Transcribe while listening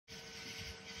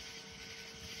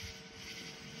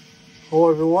Hello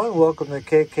everyone, welcome to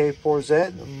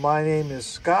K-1037. My name is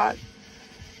Scott,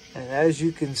 and as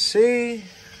you can see,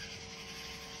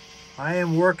 I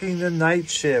am working the night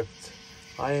shift.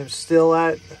 I am still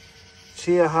at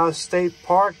Chiaha State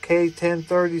Park,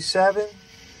 K-1037.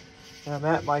 I'm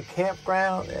at my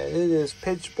campground, and it is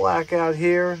pitch black out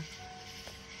here.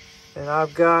 And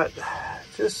I've got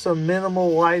just some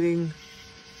minimal lighting,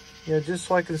 just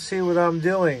so I can see what I'm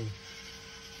doing.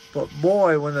 But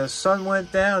boy, when the sun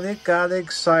went down, it got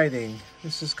exciting.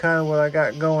 This is kind of what I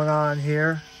got going on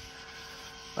here.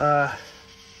 I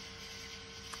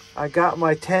got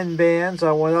my 10 bands.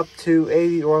 I went up to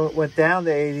 80, or went down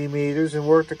to 80 meters and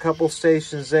worked a couple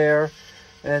stations there.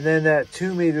 And then that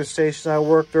 2 meter station I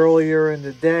worked earlier in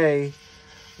the day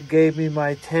gave me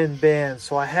my 10 bands.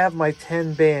 So I have my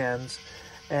 10 bands,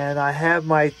 and I have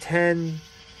my 10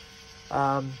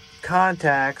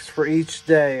 contacts for each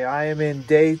day. I am in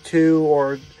day 2,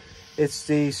 or it's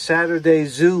the Saturday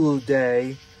Zulu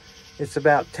day. It's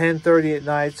about 10:30 at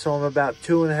night, so I'm about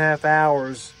 2.5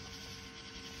 hours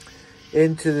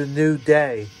into the new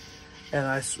day. And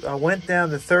I went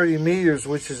down to 30 meters,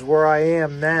 which is where I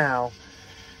am now,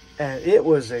 and it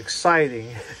was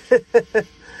exciting.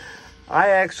 I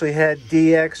actually had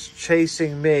DX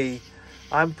chasing me.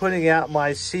 I'm putting out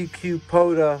my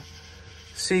POTA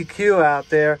CQ out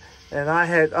there, and I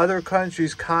had other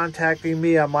countries contacting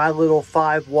me on my little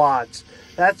 5 watts.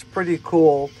 That's pretty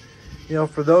cool.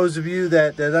 For those of you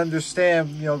that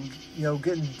understand,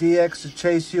 getting DX to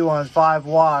chase you on 5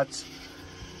 watts,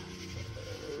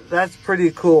 that's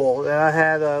pretty cool. And I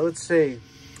had, let's see,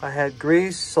 I had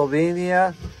Greece,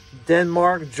 Slovenia,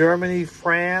 Denmark, Germany,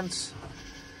 France,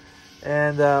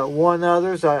 and one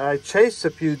others. I chased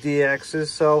a few DXs,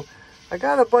 so I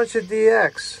got a bunch of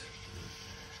DX.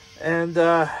 And,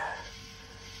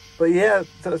 but yeah,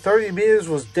 30 meters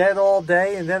was dead all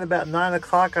day, and then about 9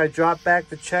 o'clock I dropped back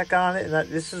to check on it, and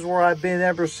this is where I've been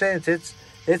ever since.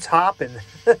 It's hopping.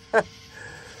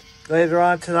 Later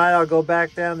on tonight I'll go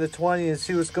back down to 20 and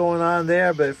see what's going on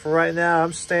there, but for right now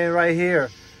I'm staying right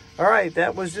here. Alright,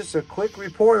 that was just a quick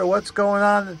report of what's going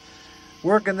on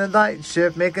working the night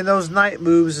shift, making those night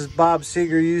moves, as Bob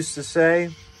Seger used to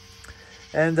say.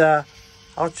 And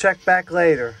I'll check back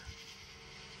later.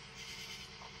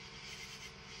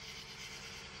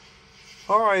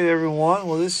 Alright everyone,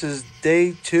 well this is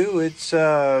day 2. It's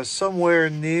somewhere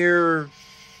near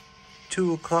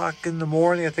 2 o'clock in the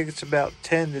morning. I think it's about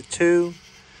 10 to 2.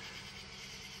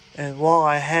 And while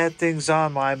I had things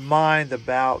on my mind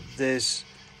about this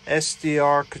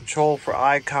SDR Control for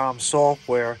Icom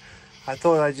software, I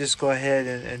thought I'd just go ahead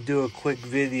and do a quick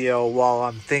video while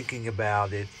I'm thinking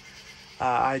about it.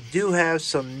 I do have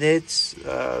some nits.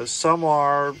 Some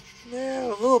are a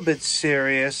little bit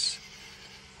serious.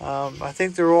 I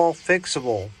think they're all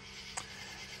fixable.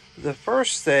 The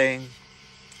first thing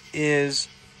is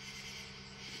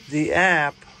the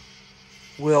app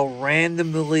will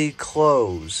randomly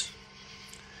close.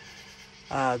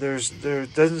 There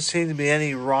doesn't seem to be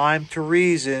any rhyme to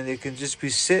reason. It can just be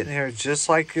sitting here just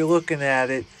like you're looking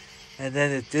at it, and then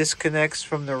it disconnects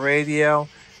from the radio,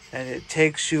 and it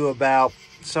takes you about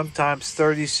sometimes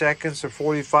 30 seconds or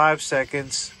 45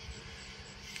 seconds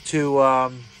to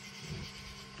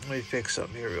let me fix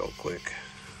something here real quick.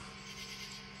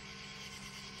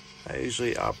 I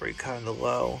usually operate kind of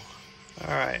low.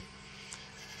 Alright.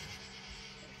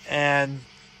 And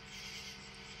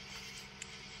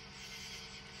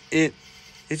it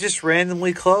just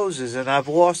randomly closes, and I've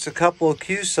lost a couple of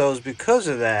QSOs because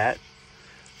of that.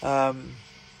 Not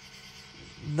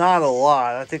a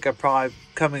lot. I think I'm probably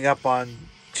coming up on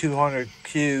 200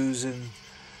 Qs, and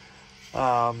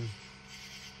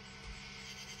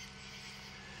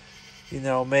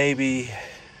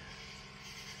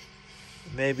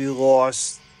maybe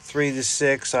lost 3 to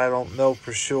 6. I don't know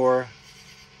for sure.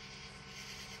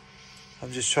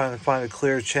 I'm just trying to find a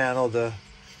clear channel to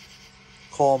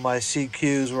call my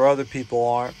CQs where other people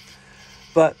aren't.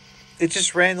 But it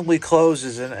just randomly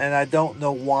closes, and I don't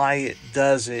know why it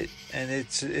does it. And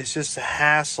it's just a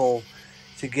hassle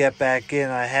to get back in.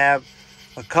 I have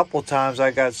a couple times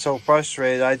I got so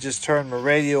frustrated, I just turned my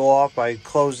radio off, I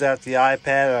closed out the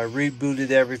iPad, I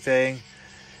rebooted everything,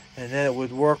 and then it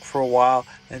would work for a while,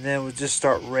 and then it would just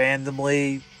start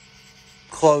randomly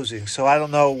closing. So I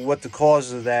don't know what the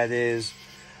cause of that is.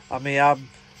 I mean,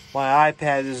 my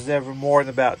iPad is never more than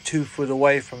about 2 foot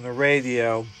away from the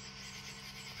radio.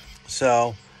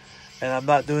 So, and I'm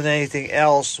not doing anything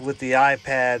else with the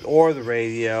iPad or the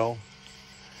radio.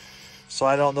 So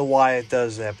I don't know why it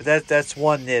does that. But that's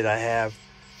one nit I have.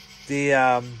 The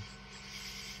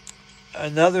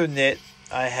another nit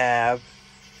I have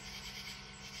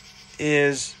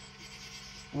is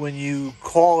when you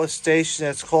call a station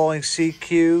that's calling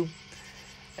CQ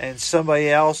and somebody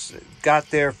else got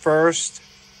there first,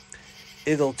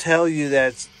 it'll tell you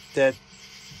that the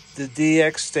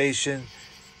DX station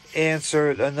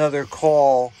answered another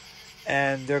call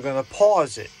and they're going to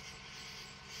pause it.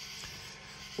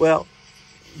 Well,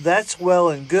 that's well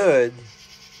and good.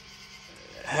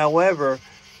 However,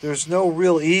 there's no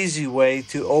real easy way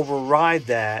to override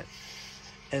that.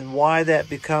 And why that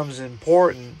becomes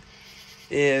important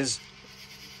is,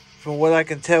 from what I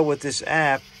can tell with this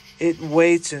app, it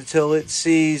waits until it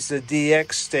sees the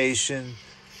DX station.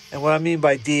 And what I mean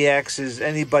by DX is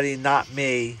anybody not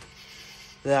me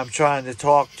that I'm trying to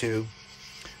talk to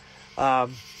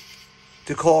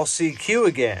call CQ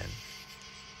again.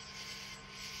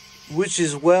 Which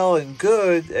is well and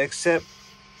good, except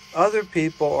other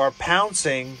people are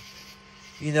pouncing,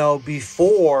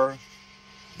 before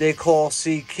they call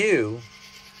CQ.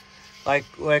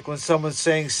 Like when someone's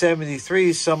saying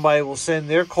 73, somebody will send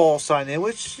their call sign in,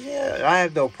 which I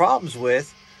have no problems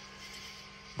with.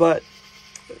 But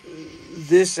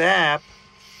this app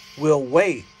will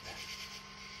wait.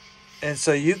 And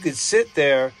so you could sit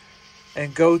there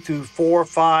and go through 4,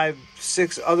 5,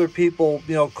 6 other people,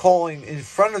 calling in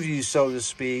front of you, so to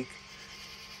speak.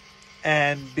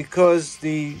 And because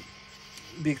the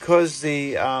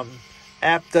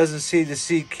app doesn't see the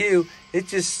CQ, it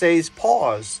just stays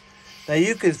paused. Now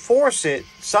you can force it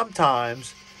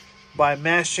sometimes by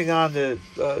mashing on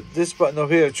this button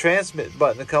over here, the transmit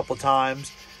button, a couple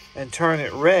times and turn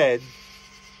it red.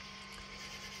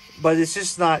 But it's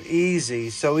just not easy.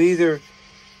 So either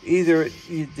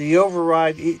the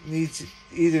override needs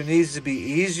to be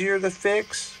easier to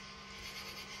fix,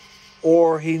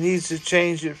 or he needs to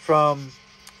change it from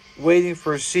waiting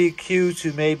for a CQ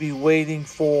to maybe waiting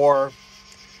for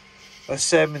a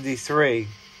 73.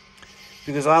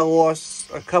 Because I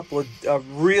lost a couple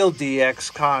of real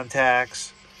DX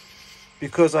contacts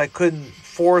because I couldn't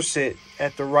force it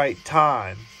at the right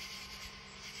time.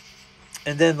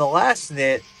 And then the last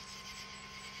nit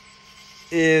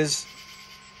is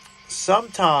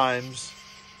sometimes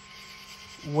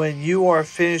when you are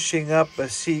finishing up a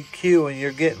CQ and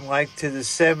you're getting like to the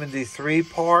 73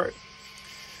 part,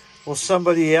 well,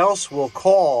 somebody else will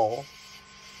call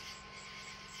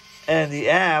and the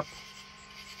app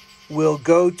will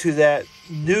go to that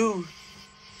new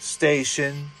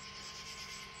station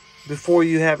before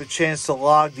you have a chance to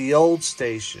log the old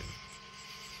station.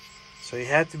 So you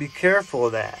have to be careful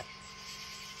of that.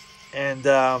 And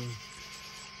I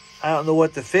don't know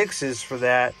what the fix is for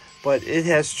that, but it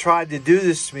has tried to do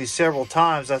this to me several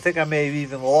times. I think I may have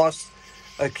even lost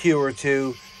a queue or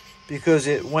two because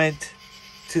it went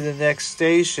to the next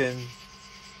station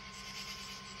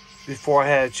before I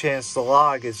had a chance to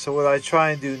log it. So what I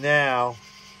try and do now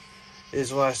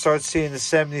is when I start seeing the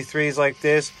 73s like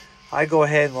this, I go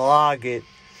ahead and log it,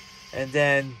 and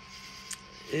then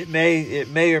it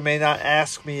may or may not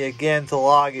ask me again to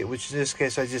log it, which in this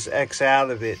case I just X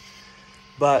out of it.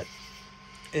 But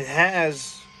it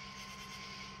has,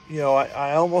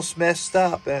 I almost messed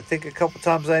up, and I think a couple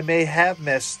times I may have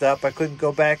messed up. I couldn't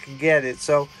go back and get it.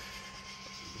 So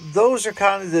those are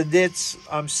kind of the nits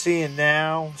I'm seeing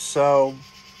now. So,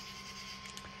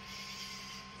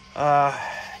 I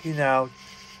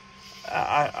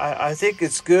think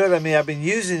it's good. I mean, I've been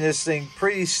using this thing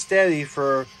pretty steady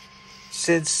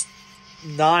since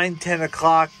 9, 10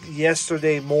 o'clock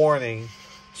yesterday morning.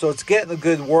 So it's getting a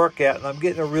good workout, and I'm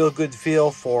getting a real good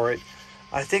feel for it.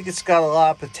 I think it's got a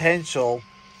lot of potential.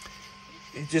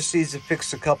 It just needs to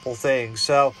fix a couple things.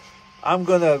 So I'm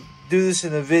going to do this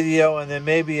in a video, and then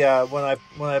maybe when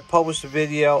I publish the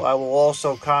video, I will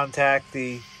also contact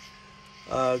the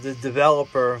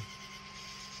developer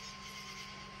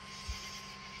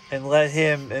and let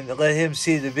him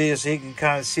see the video so he can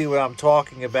kind of see what I'm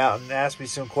talking about and ask me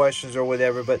some questions or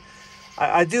whatever. But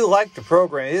I do like the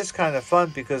program. It is kind of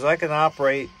fun because I can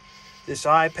operate this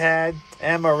iPad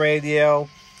and my radio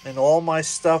and all my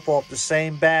stuff off the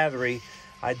same battery.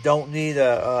 I don't need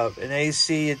an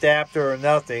AC adapter or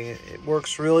nothing. It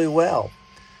works really well.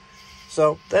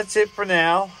 So that's it for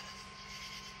now.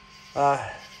 And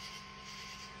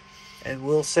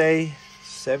we'll say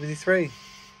 73.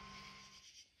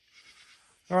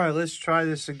 All right, let's try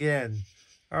this again.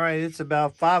 All right, it's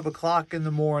about 5 o'clock in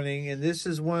the morning, and this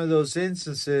is one of those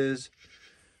instances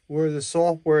where the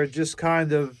software just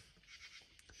kind of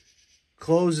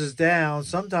closes down.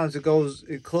 Sometimes it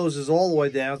closes all the way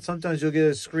down. Sometimes you'll get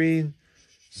a screen,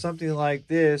 something like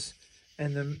this,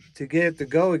 and then to get it to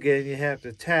go again, you have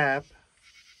to tap.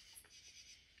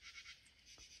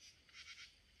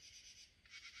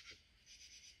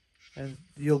 And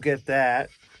you'll get that.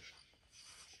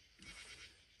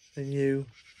 you.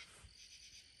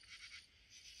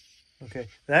 Okay,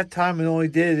 that time it only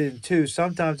did it in 2.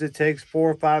 Sometimes it takes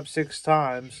 4, 5, 6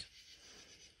 times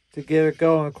to get it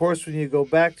going. Of course, when you go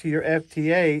back to your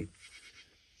FT8,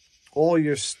 all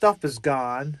your stuff is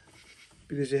gone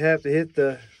because you have to hit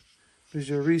because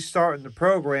you're restarting the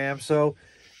program. So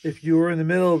if you were in the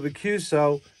middle of a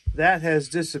QSO, that has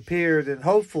disappeared, and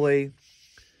hopefully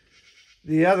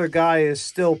the other guy is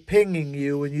still pinging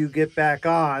you when you get back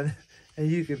on, and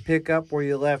you can pick up where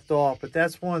you left off. But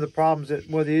that's one of the problems,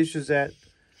 one of the issues that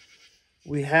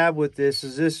we have with this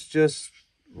is this just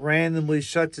randomly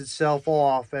shuts itself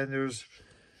off, and there's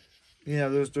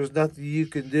nothing you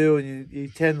can do, and you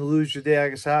tend to lose your day. I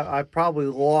guess I probably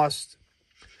lost,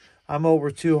 I'm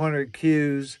over 200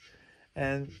 Qs,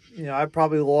 and I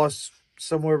probably lost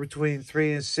somewhere between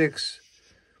 3 and 6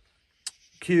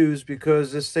 Qs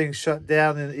because this thing shut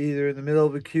down either in the middle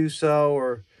of a QSO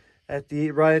or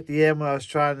right at the end when I was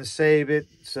trying to save it.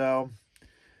 So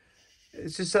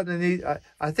it's just something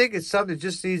I think it's something that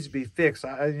just needs to be fixed.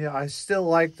 I still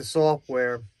like the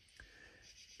software.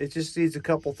 It just needs a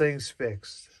couple things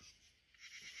fixed.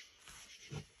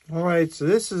 All right, so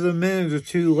this is a minute or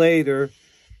 2 later,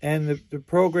 and the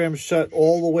program shut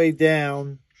all the way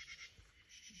down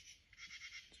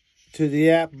to the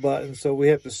app button. So we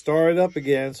have to start it up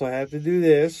again. So I have to do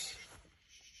this.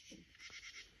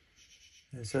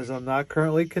 It says I'm not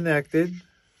currently connected.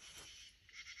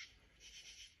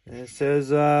 And it says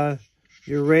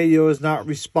your radio is not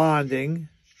responding.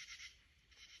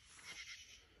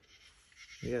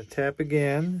 You gotta tap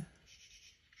again.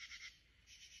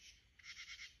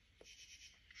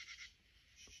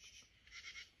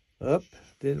 Up,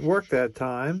 didn't work that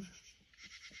time.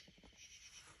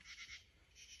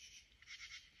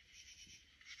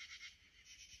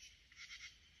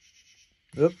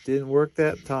 Oop, didn't work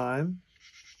that time.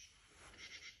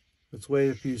 Let's wait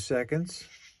a few seconds.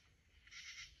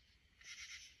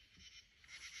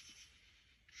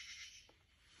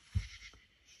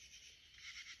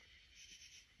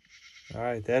 All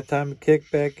right, that time it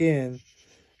kicked back in.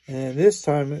 And this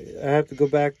time I have to go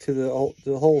back to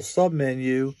the whole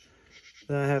sub-menu.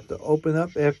 Then I have to open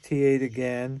up FT8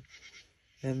 again.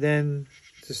 And then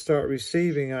to start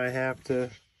receiving, I have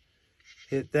to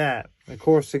hit that. Of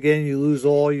course, again, you lose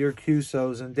all your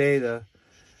QSOs and data.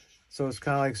 So it's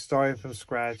kind of like starting from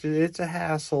scratch. It's a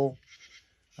hassle.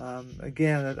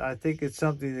 Again, I think it's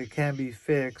something that can be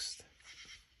fixed.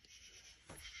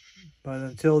 But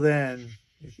until then,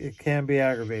 it can be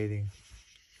aggravating.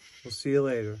 We'll see you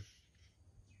later.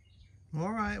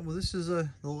 All right, well, this is the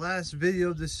last video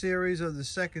of the series of the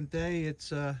second day.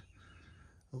 It's a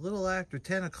little after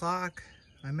 10 o'clock.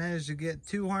 I managed to get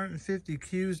 250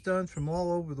 Qs done from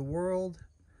all over the world.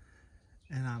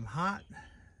 And I'm hot,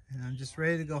 and I'm just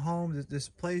ready to go home. This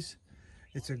place,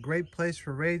 it's a great place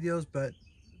for radios, but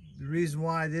the reason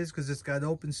why it is because it's got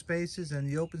open spaces, and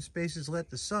the open spaces let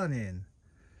the sun in.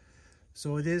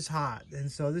 So it is hot.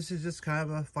 And so this is just kind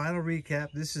of a final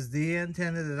recap. This is the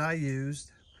antenna that I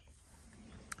used.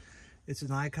 It's an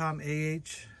Icom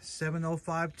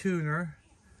AH705 tuner.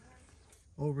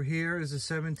 Over here is a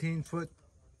 17-foot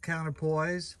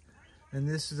counterpoise, and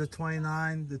this is a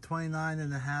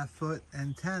 29.5-foot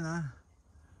antenna,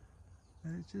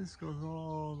 and it just goes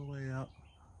all the way up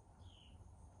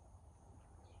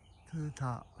to the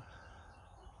top.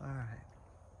 All right,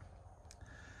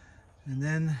 and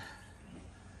then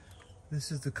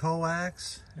this is the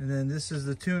coax, and then this is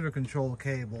the tuner control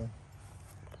cable.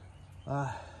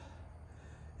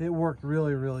 It worked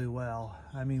really, really well.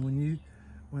 I mean,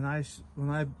 when I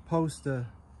post the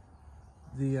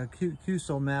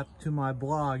QSO map to my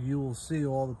blog, you will see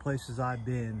all the places I've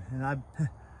been, and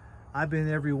I've been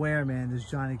everywhere, man, as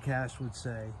Johnny Cash would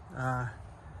say.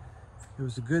 It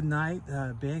was a good night.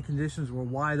 Band conditions were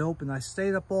wide open. I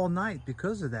stayed up all night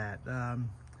because of that.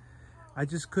 I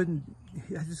just couldn't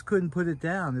put it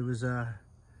down.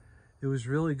 It was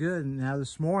really good. And now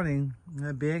this morning,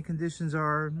 band conditions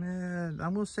are, I'm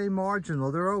gonna say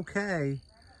marginal. They're okay.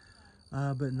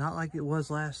 But not like it was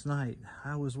last night.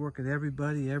 I was working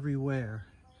everybody everywhere.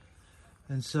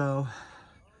 And so,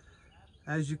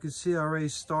 as you can see, I already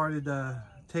started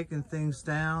taking things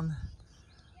down.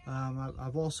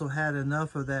 I've also had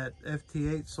enough of that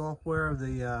FT8 software, of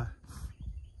the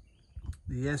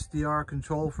SDR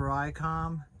Control for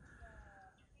Icom.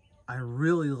 I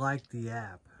really like the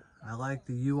app. I like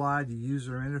the UI, the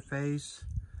user interface.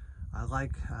 I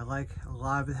like a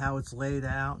lot of it, how it's laid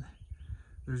out.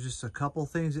 There's just a couple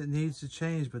things that needs to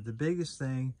change, but the biggest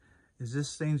thing is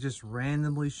this thing just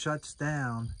randomly shuts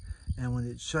down. And when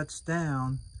it shuts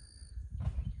down,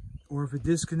 or if it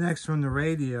disconnects from the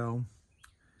radio,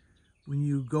 when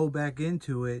you go back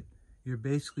into it, you're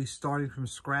basically starting from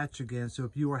scratch again. So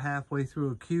if you were halfway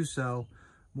through a QSO,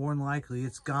 more than likely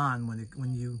it's gone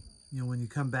when you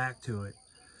come back to it.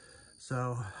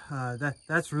 So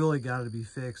that's really got to be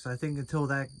fixed. I think until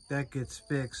that gets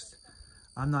fixed,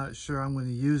 I'm not sure I'm going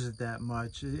to use it that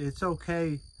much. It's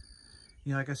okay.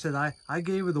 You know, like I said, I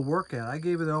gave it a workout. I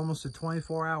gave it almost a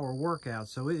 24-hour workout.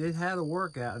 So it had a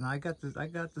workout, and I got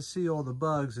to see all the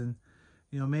bugs. And,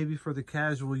 you know, maybe for the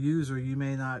casual user, you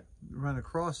may not run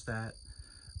across that.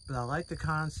 But I like the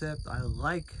concept. I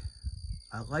like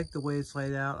the way it's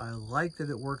laid out. I like that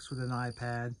it works with an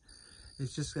iPad.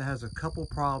 It's just, it has a couple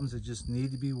problems that just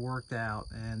need to be worked out.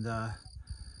 And,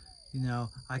 you know,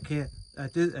 I can't,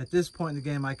 at this point in the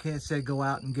game, I can't say go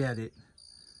out and get it.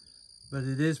 But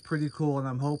it is pretty cool, and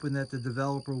I'm hoping that the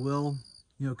developer will,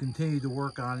 you know, continue to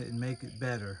work on it and make it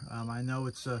better. I know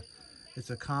it's a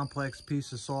complex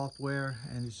piece of software,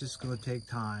 and it's just going to take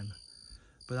time.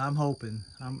 But I'm hoping.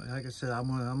 Like I said, I'm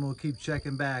gonna keep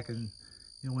checking back, and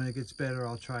you know, when it gets better,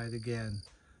 I'll try it again.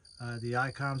 The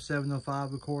Icom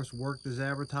 705, of course, worked as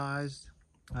advertised.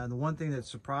 The one thing that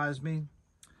surprised me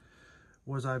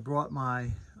was I brought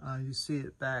my, you see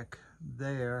it back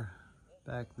there,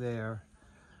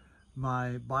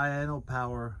 my biannual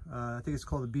power, I think it's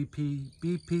called the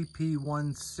BPP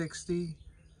 160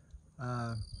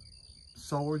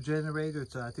 solar generator.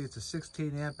 I think it's a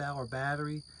 16 amp hour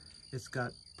battery. It's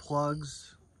got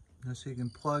plugs, you know, so you can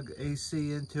plug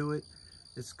AC into it.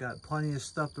 It's got plenty of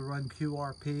stuff to run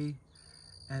QRP,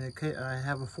 and I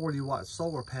have a 40-watt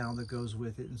solar panel that goes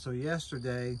with it. And so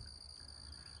yesterday,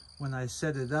 when I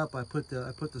set it up, I put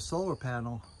the solar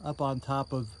panel up on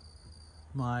top of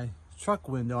my truck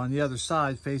window on the other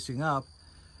side facing up,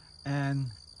 and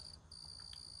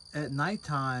at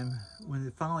nighttime when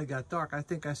it finally got dark, I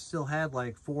think I still had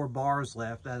like 4 bars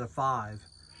left out of 5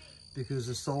 because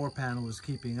the solar panel was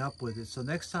keeping up with it. So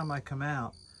next time I come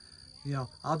out, you know,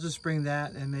 I'll just bring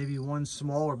that and maybe one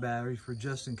smaller battery for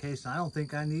just in case. And I don't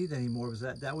think I need any more,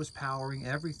 because that was powering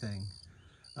everything.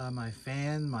 My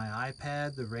fan, my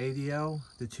iPad, the radio,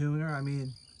 the tuner. I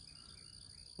mean,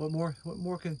 what more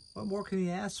can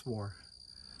you ask for?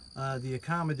 The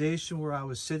accommodation where I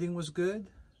was sitting was good.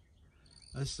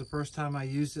 This is the first time I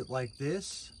used it like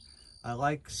this. I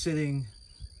like sitting,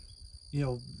 you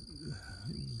know,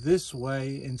 this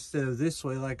way instead of this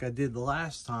way like I did the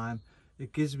last time.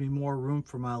 It gives me more room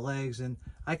for my legs, and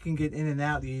I can get in and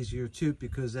out easier too,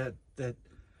 because that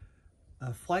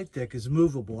flight deck is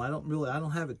movable. I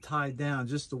don't have it tied down.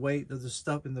 Just the weight of the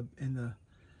stuff in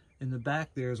the back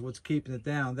there is what's keeping it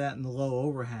down. That and the low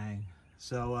overhang.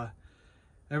 So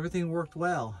everything worked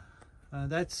well.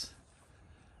 That's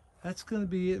going to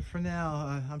be it for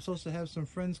now. I'm supposed to have some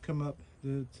friends come up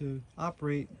to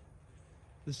operate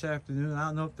this afternoon. I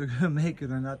don't know if they're going to make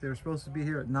it or not. They were supposed to be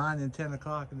here at 9 and 10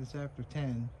 o'clock, and it's after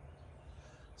 10.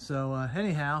 So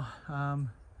anyhow,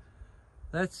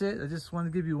 that's it. I just want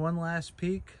to give you one last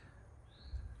peek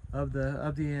of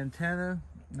the antenna.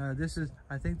 I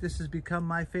think this has become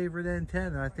my favorite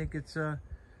antenna. I think it's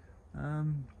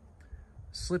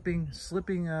slipping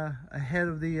ahead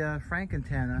of the Frank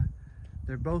antenna.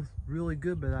 They're both really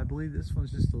good, but I believe this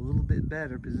one's just a little bit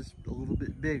better because it's a little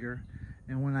bit bigger.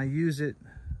 And when I use it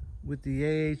with the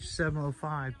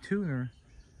AH705 tuner,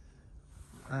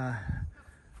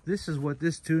 this is what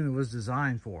this tuner was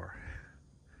designed for.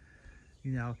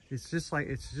 You know, it's just like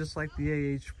the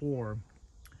AH4,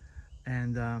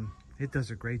 and it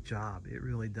does a great job. It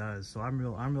really does. So I'm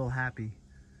real happy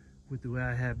with the way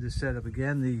I have this set up.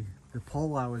 Again, the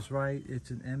pole, I was right.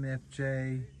 It's an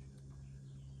MFJ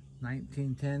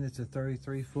 1910. It's a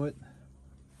 33-foot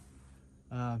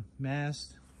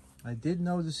mast. I did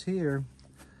notice here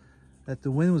that the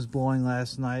wind was blowing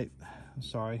last night. I'm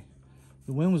sorry.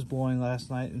 The wind was blowing last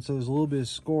night, and so there's a little bit of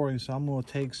scoring. So I'm going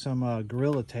to take some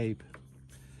Gorilla Tape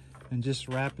and just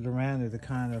wrap it around it to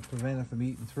kind of prevent it from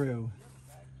eating through.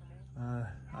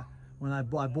 When I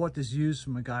bought this used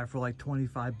from a guy for like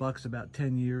 25 bucks about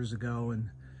 10 years ago, and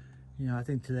you know, I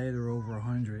think today they're over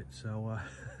 100. So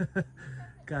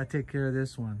gotta take care of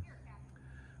this one.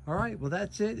 All right, well,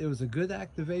 that's it. It was a good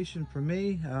activation for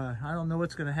me. I don't know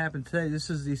what's going to happen today.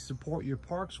 This is the Support Your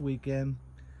Parks weekend,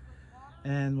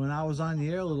 and when I was on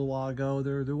the air a little while ago,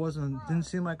 didn't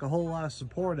seem like a whole lot of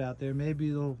support out there.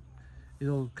 Maybe it'll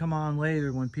come on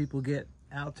later when people get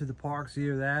out to the parks,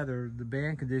 either that or the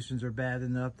band conditions are bad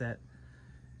enough that,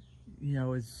 you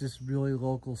know, it's just really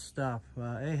local stuff.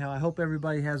 Anyhow, I hope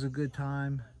everybody has a good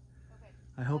time.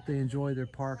 I hope they enjoy their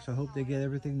parks. I hope they get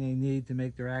everything they need to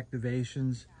make their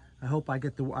activations. I hope I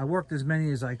worked as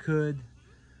many as I could.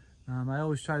 I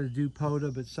always try to do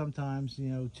POTA, but sometimes, you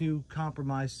know, two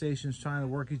compromised stations trying to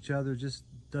work each other just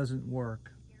doesn't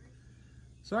work.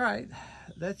 So, all right,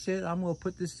 that's it. I'm going to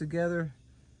put this together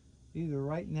either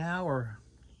right now or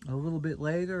a little bit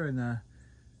later and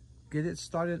get it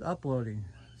started uploading.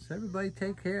 So everybody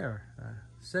take care.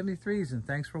 73s, and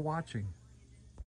thanks for watching.